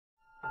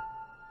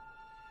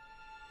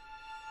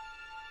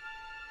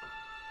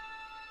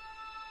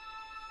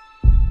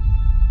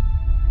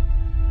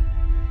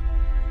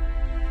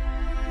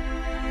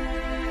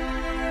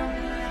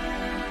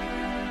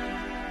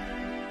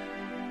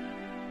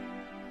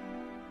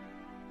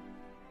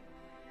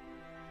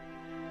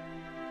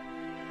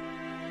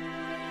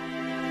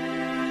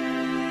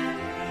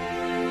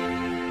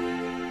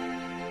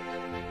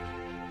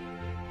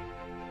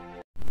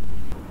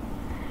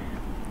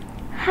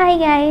Hi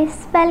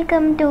guys,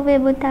 welcome to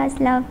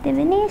Vibhuta's Love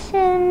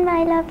Divination,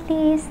 my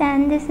lovelies,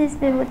 and this is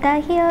Vibhuta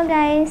here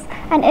guys.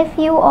 And if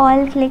you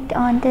all clicked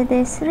onto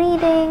this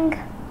reading,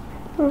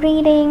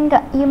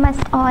 you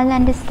must all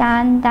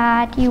understand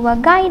that you are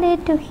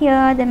guided to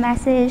hear the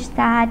message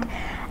that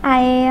I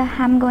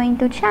am going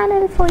to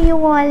channel for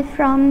you all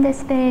from the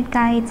spirit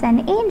guides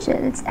and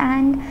angels,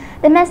 and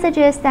the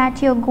messages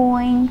that you're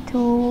going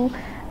to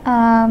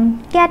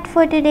get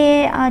for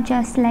today are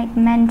just like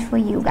meant for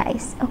you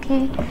guys.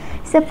 Okay,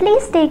 so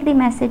please take the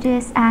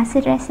messages as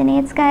it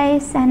resonates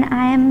guys, and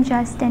I am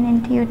just an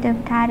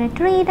intuitive tarot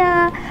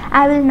reader.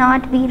 I will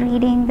not be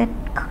reading the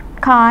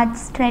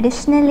cards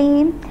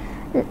traditionally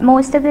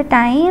most of the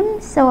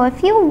time. So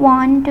if you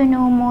want to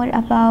know more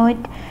about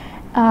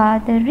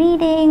the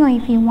reading, or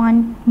if you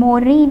want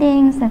more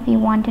readings, if you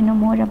want to know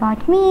more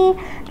about me,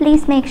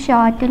 please make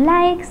sure to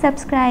like,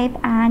 subscribe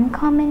and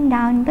comment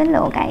down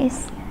below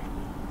guys.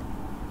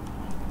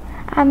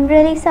 I'm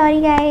really sorry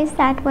guys,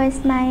 that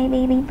was my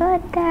baby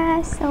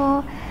birthday,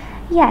 so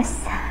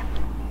yes,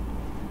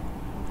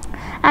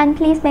 and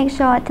please make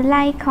sure to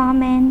like,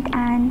 comment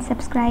and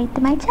subscribe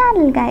to my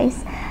channel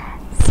guys.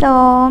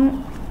 So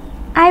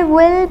I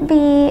will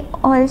be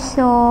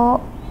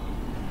also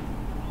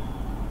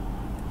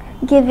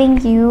giving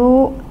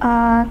you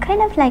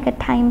kind of like a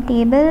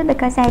timetable,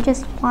 because I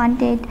just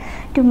wanted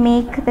to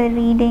make the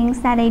readings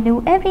that I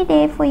do every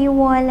day for you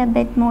all a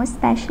bit more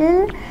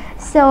special.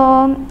 So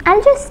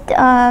I'll just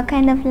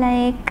kind of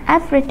like,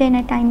 I've written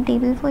a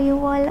timetable for you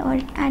all, or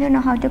I don't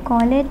know how to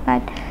call it,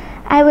 but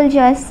I will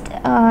just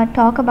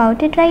talk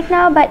about it right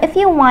now. But if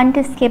you want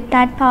to skip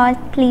that part,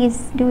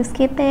 please do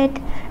skip it.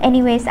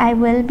 Anyways, I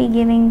will be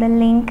giving the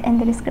link in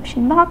the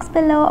description box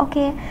below.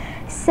 Okay,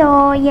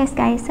 so yes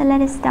guys, so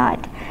let us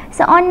start.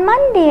 So on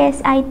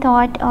Mondays I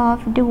thought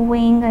of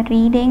doing a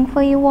reading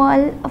for you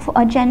all,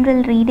 a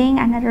general reading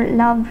and a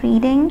love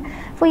reading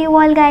for you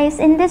all guys.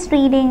 In this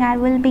reading I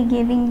will be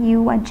giving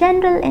you a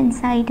general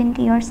insight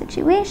into your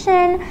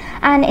situation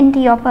and into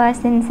your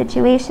person's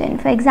situation.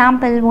 For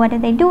example, what are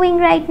they doing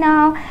right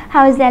now,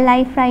 how is their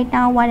life right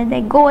now, what are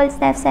their goals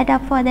they've set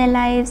up for their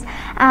lives,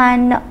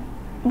 and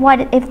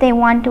what if they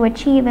want to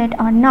achieve it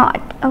or not.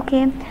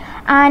 Okay,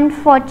 and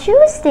for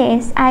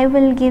Tuesdays I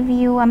will give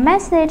you a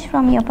message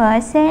from your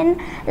person,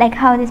 like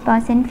how this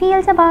person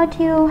feels about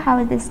you,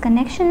 how this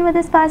connection with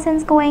this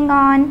person's going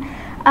on,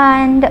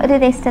 and do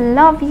they still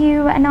love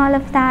you and all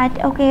of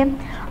that. Okay,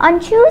 on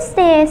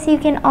Tuesdays you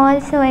can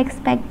also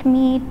expect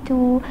me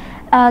to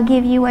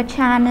give you a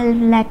channel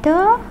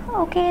letter.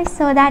 Okay,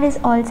 so that is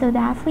also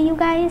there for you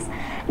guys.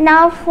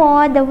 Now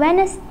for the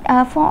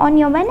on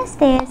your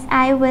Wednesdays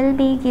I will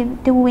be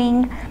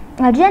doing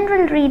a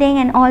general reading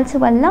and also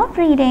a love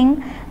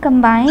reading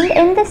combined.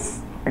 In this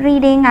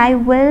reading I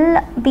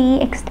will be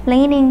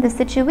explaining the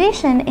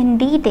situation in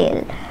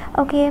detail.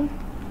 Okay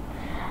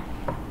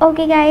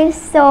guys,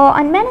 so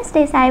on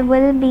Wednesdays I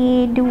will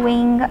be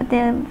doing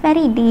the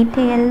very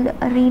detailed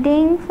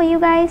reading for you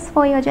guys,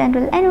 for your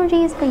general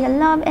energies, for your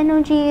love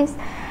energies.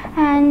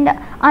 And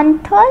on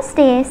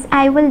Thursdays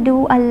I will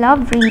do a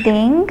love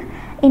reading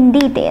in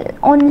detail,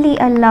 only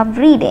a love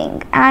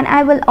reading, and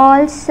I will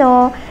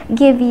also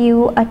give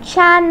you a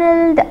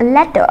channeled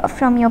letter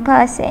from your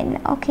person.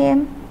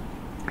 Okay,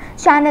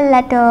 channel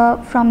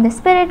letter from the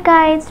spirit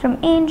guides, from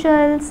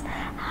angels.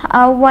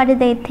 What do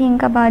they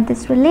think about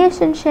this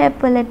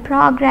relationship? Will it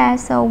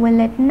progress or will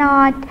it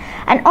not?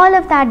 And all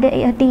of that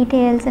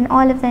details and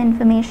all of the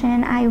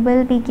information I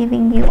will be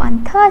giving you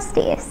on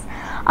Thursdays.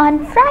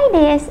 On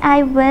Fridays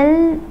I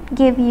will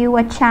give you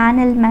a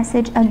channel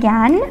message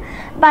again,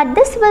 but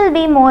this will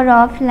be more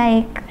of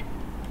like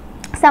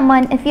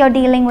someone, if you're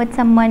dealing with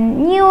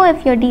someone new,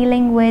 if you're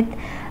dealing with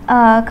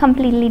a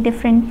completely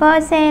different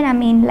person, I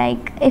mean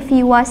like if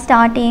you are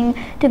starting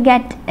to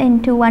get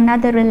into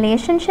another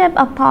relationship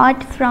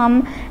apart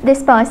from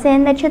this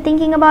person that you're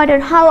thinking about, or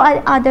how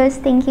are others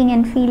thinking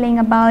and feeling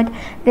about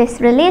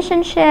this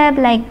relationship,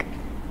 like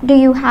do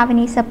you have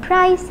any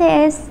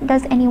surprises,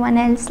 does anyone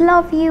else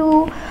love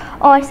you,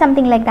 or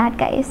something like that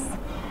guys.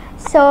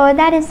 So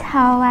that is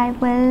how I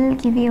will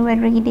give you a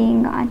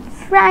reading on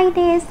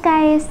Fridays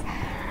guys.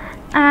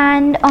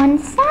 And on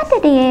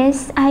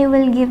Saturdays I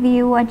will give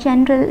you a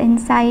general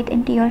insight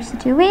into your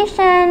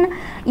situation,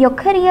 your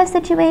career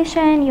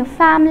situation, your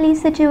family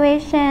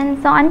situation.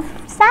 So on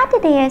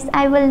Saturdays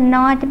I will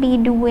not be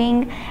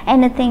doing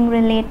anything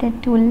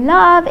related to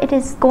love. It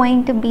is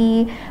going to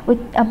be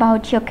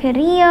about your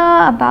career,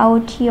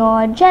 about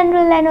your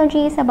general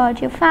energies,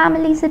 about your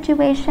family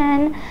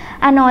situation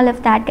and all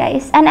of that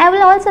guys. And I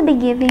will also be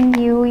giving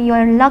you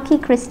your lucky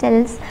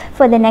crystals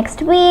for the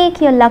next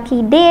week, your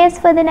lucky days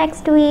for the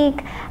next week,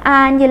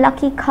 and your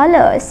lucky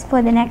colors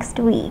for the next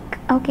week.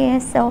 Okay,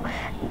 so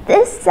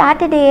this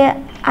Saturday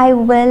I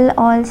will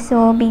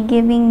also be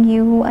giving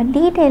you a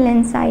detailed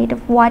insight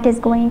of what is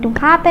going to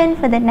happen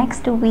for the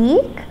next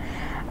week.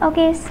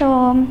 Okay,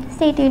 so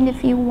stay tuned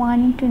if you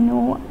want to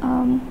know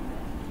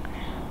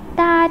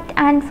that.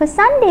 And for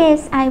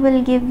Sundays I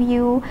will give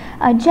you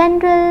a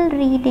general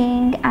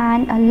reading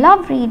and a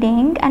love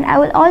reading, and I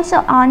will also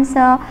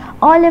answer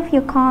all of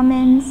your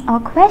comments or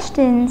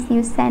questions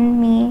you send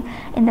me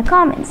in the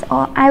comments.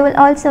 Or I will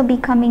also be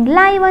coming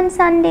live on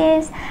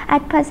Sundays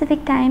at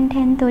Pacific time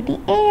 10:30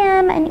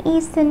 a.m. and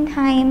Eastern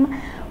time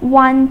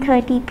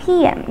 1:30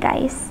 p.m.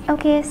 guys.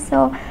 Okay,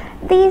 so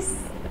these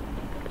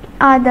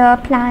are the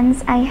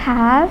plans I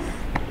have.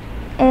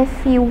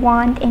 If you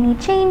want any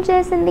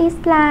changes in these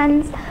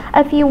plans,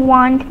 if you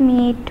want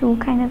me to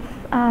kind of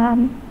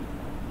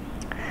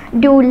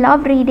do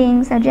love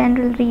readings or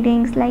general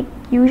readings like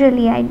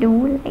usually I do,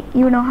 like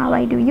you know how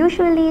I do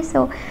usually.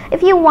 So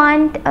if you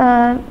want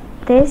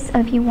this, or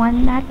if you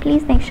want that,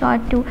 please make sure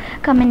to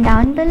comment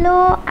down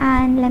below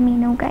and let me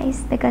know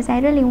guys, because I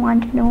really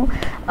want to know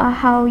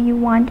how you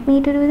want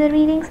me to do the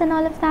readings and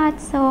all of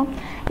that. So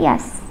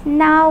yes,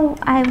 now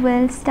I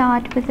will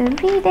start with the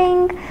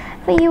reading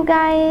for you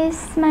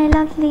guys, my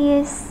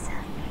lovelies.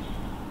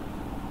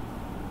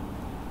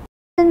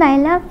 My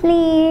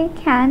lovely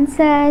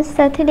Cancer,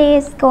 so today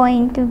is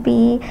going to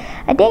be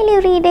a daily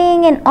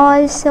reading, and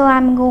also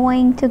I'm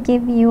going to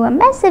give you a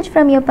message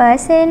from your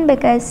person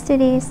because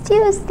today is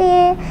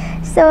Tuesday.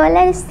 So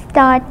let's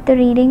start the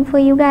reading for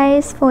you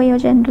guys for your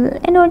general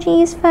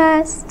energies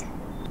first.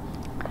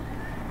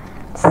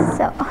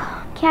 So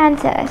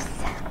Cancers,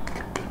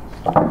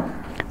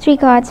 3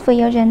 cards for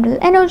your general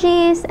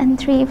energies and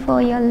 3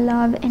 for your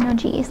love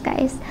energies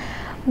guys.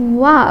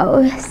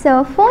 Wow,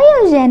 so for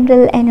your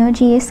general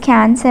energies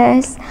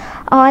Cancers,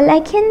 all I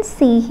can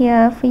see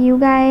here for you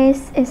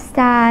guys is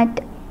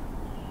that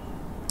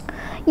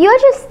you're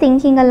just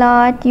thinking a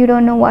lot. You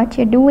don't know what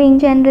you're doing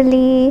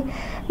generally.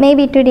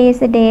 Maybe today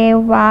is a day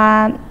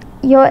where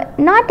you're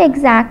not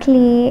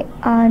exactly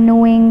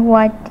knowing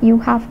what you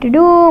have to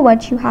do,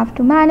 what you have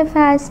to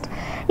manifest,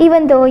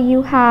 even though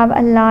you have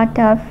a lot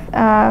of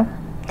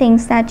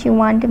things that you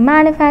want to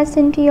manifest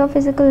into your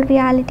physical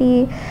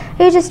reality.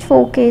 You're just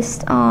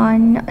focused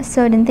on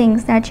certain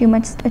things that you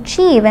must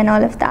achieve and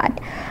all of that.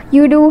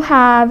 You do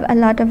have a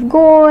lot of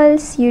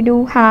goals, you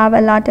do have a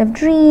lot of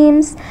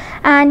dreams,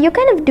 and you're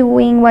kind of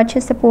doing what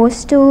you're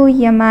supposed to.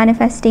 You're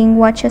manifesting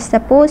what you're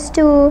supposed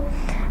to,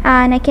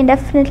 and I can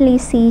definitely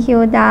see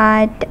here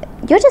that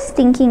you're just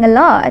thinking a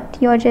lot.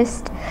 You're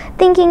just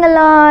thinking a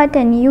lot,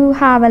 and you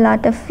have a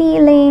lot of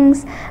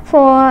feelings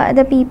for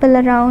the people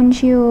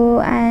around you.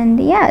 And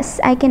yes,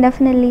 I can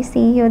definitely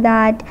see here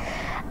that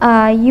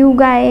you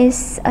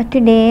guys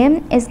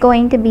today is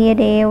going to be a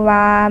day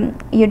where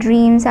your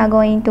dreams are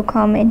going to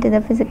come into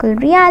the physical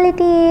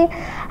reality.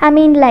 I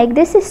mean, like,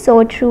 this is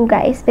so true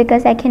guys,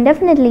 because I can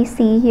definitely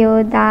see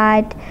here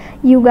that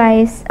you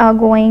guys are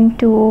going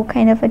to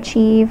kind of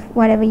achieve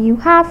whatever you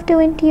have to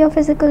into your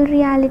physical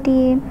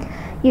reality.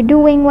 You're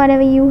doing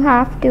whatever you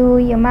have to,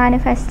 you're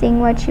manifesting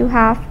what you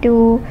have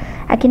to.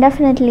 I can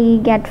definitely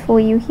get for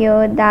you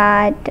here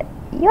that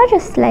you're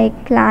just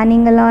like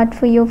planning a lot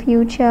for your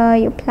future.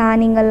 You're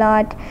planning a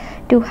lot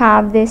to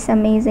have this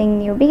amazing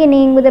new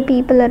beginning with the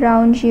people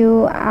around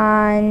you,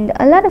 and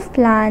a lot of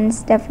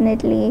plans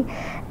definitely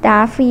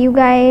there for you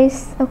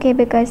guys. Okay,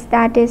 because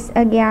that is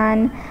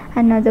again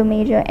another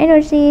major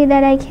energy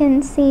that I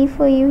can see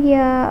for you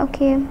here.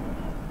 Okay,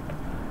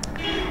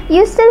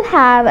 you still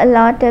have a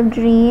lot of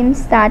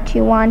dreams that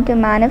you want to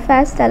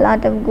manifest, a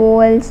lot of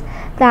goals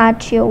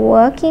that you're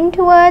working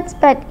towards,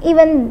 but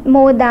even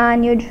more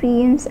than your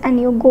dreams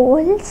and your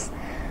goals,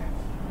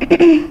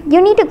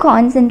 you need to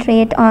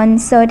concentrate on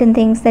certain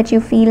things that you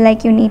feel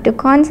like you need to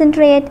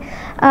concentrate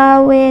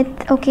with.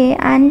 Okay,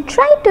 and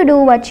try to do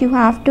what you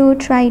have to,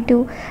 try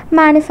to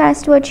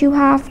manifest what you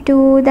have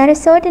to. There are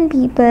certain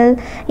people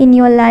in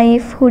your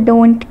life who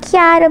don't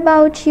care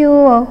about you,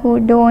 or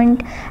who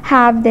don't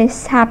have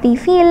this happy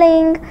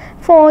feeling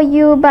for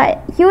you,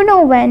 but you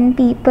know when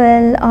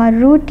people are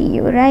rude to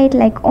you, right?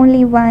 Like,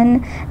 only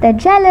when they're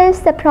jealous,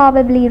 they're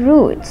probably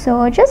rude.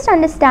 So just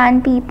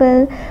understand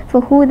people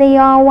for who they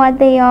are, what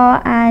they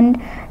are,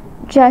 and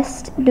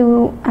just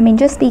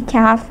be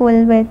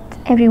careful with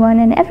everyone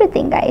and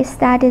everything guys.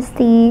 That is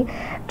the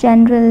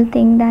general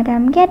thing that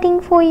I'm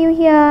getting for you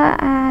here,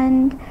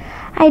 and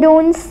I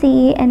don't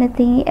see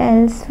anything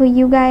else for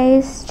you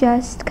guys.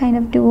 Just kind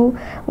of do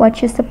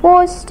what you're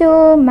supposed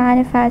to,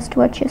 manifest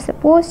what you're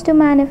supposed to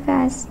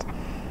manifest,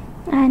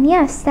 and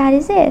yes, that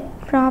is it.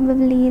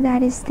 Probably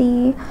that is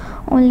the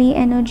only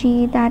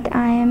energy that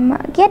I am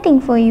getting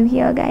for you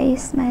here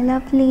guys, my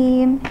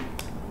lovely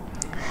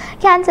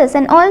Cancers.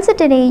 And also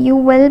today you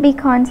will be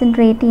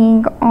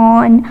concentrating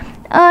on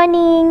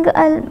earning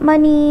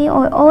money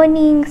or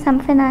earning some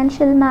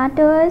financial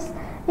matters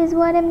is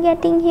what I'm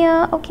getting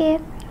here. Okay,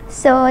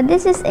 so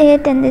this is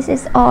it, and this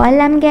is all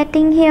I'm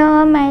getting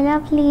here, my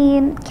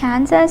lovely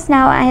Cancers.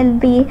 Now I'll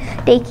be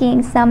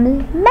taking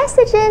some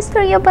messages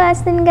for your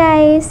person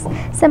guys,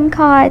 some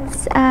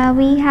cards.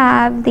 We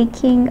have the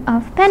King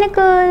of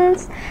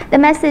Pentacles. The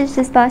message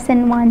this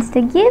person wants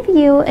to give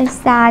you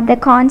is that they're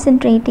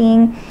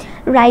concentrating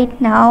right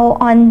now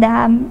on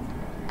the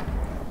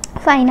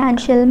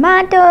financial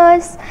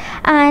matters,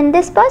 and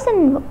this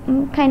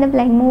person kind of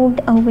like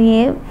moved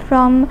away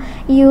from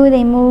you.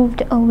 They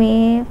moved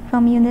away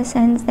from you in the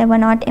sense they were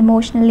not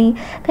emotionally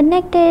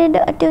connected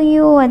to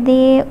you, or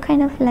they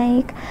kind of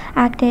like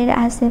acted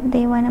as if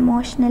they were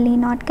emotionally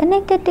not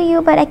connected to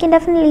you. But I can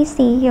definitely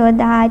see here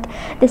that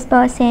this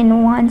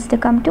person wants to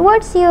come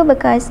towards you,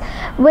 because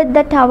with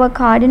the Tower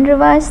card in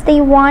reverse,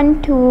 they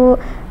want to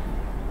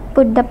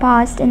put the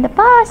past in the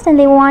past and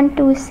they want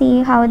to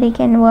see how they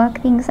can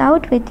work things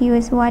out with you,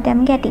 is what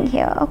I'm getting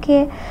here.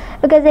 Okay,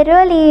 because they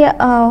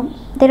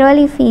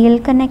really feel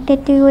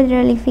connected to you. They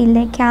really feel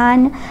they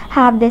can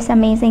have this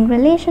amazing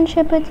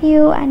relationship with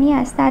you, and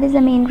yes, that is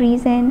the main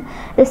reason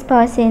this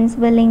person's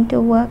willing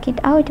to work it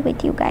out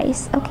with you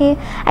guys. Okay,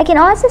 I can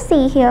also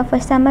see here for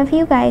some of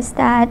you guys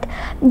that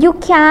you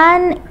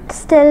can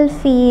still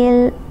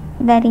feel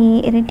very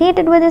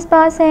irritated with this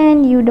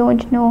person. You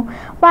don't know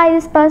why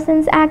this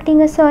person's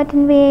acting a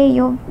certain way.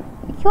 You're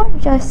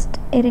just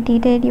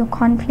irritated, you're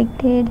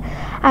conflicted.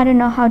 I don't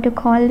know how to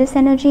call this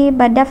energy,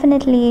 but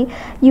definitely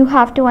you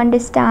have to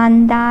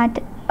understand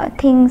that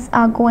things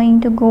are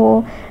going to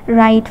go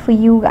right for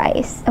you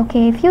guys.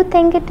 Okay, if you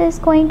think it is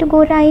going to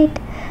go right,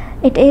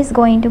 it is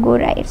going to go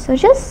right. So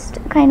just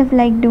kind of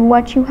like do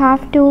what you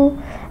have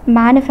to,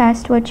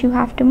 manifest what you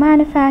have to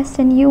manifest,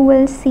 and you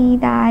will see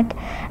that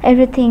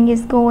everything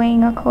is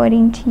going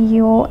according to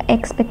your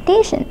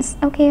expectations.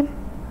 Okay,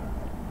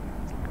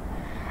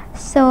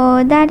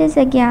 so that is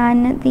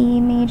again the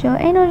major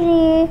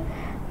energy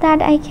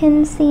that I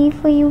can see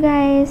for you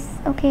guys.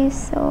 Okay,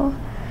 so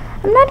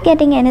I'm not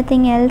getting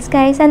anything else,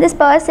 guys, and this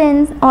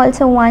person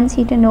also wants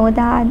you to know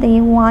that they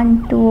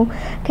want to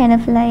kind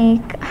of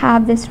like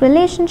have this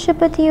relationship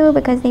with you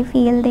because they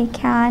feel they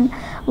can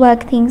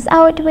work things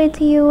out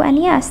with you, and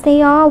yes,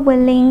 they are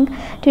willing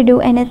to do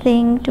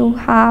anything to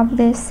have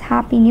this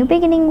happy new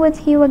beginning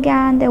with you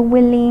again. They're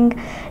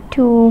willing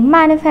to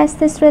manifest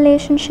this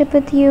relationship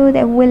with you.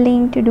 They're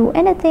willing to do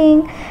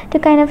anything to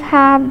kind of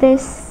have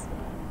this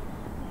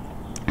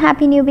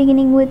happy new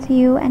beginning with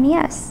you, and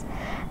yes,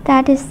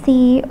 that is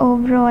the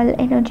overall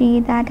energy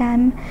that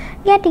I'm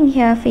getting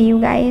here for you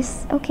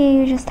guys. Okay,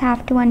 you just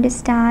have to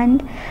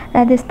understand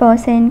that this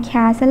person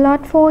cares a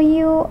lot for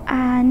you,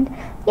 and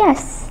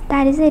yes,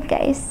 that is it,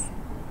 guys.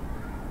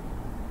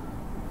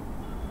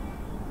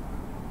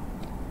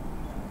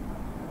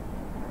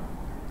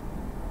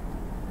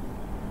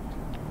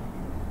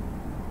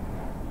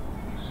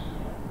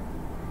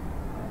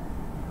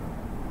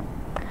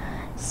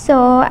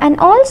 So, and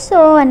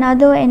also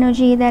another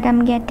energy that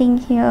I'm getting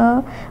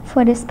here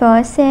for this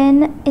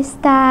person is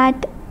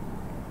that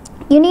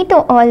you need to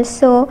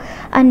also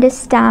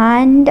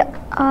understand,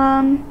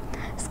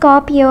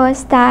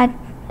 Scorpios, that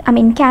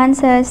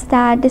Cancers,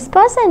 that this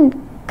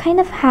person kind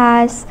of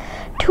has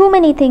too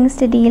many things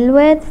to deal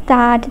with,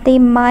 that they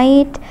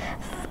might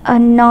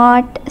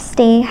not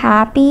stay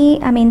happy.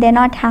 They're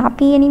not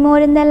happy anymore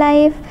in their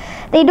life.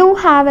 They do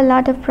have a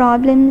lot of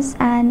problems,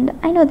 and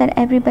I know that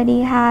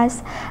everybody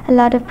has a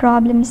lot of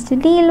problems to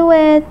deal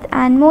with,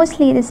 and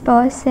mostly this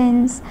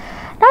person's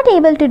not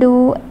able to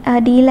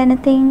deal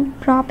anything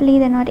properly.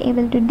 They're not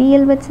able to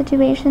deal with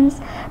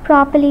situations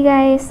properly,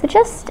 guys. So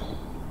just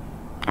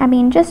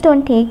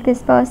don't take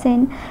this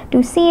person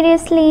too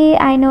seriously.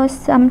 I know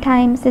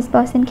sometimes this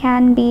person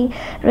can be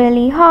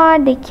really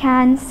hard, they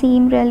can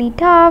seem really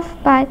tough,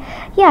 but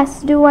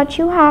yes, do what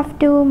you have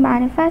to,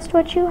 manifest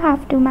what you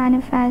have to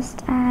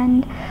manifest,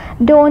 and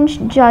don't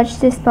judge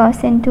this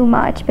person too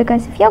much,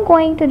 because if you're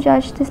going to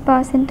judge this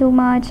person too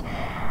much,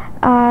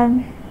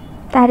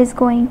 that is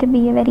going to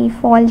be a very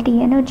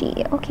faulty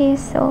energy. Okay,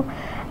 so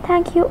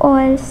thank you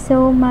all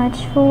so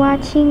much for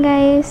watching,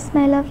 guys,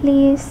 my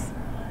lovelies.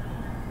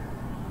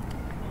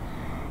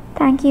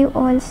 Thank you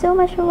all so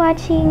much for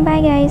watching.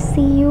 Bye, guys. See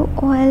you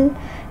all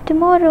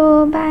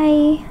tomorrow.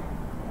 Bye.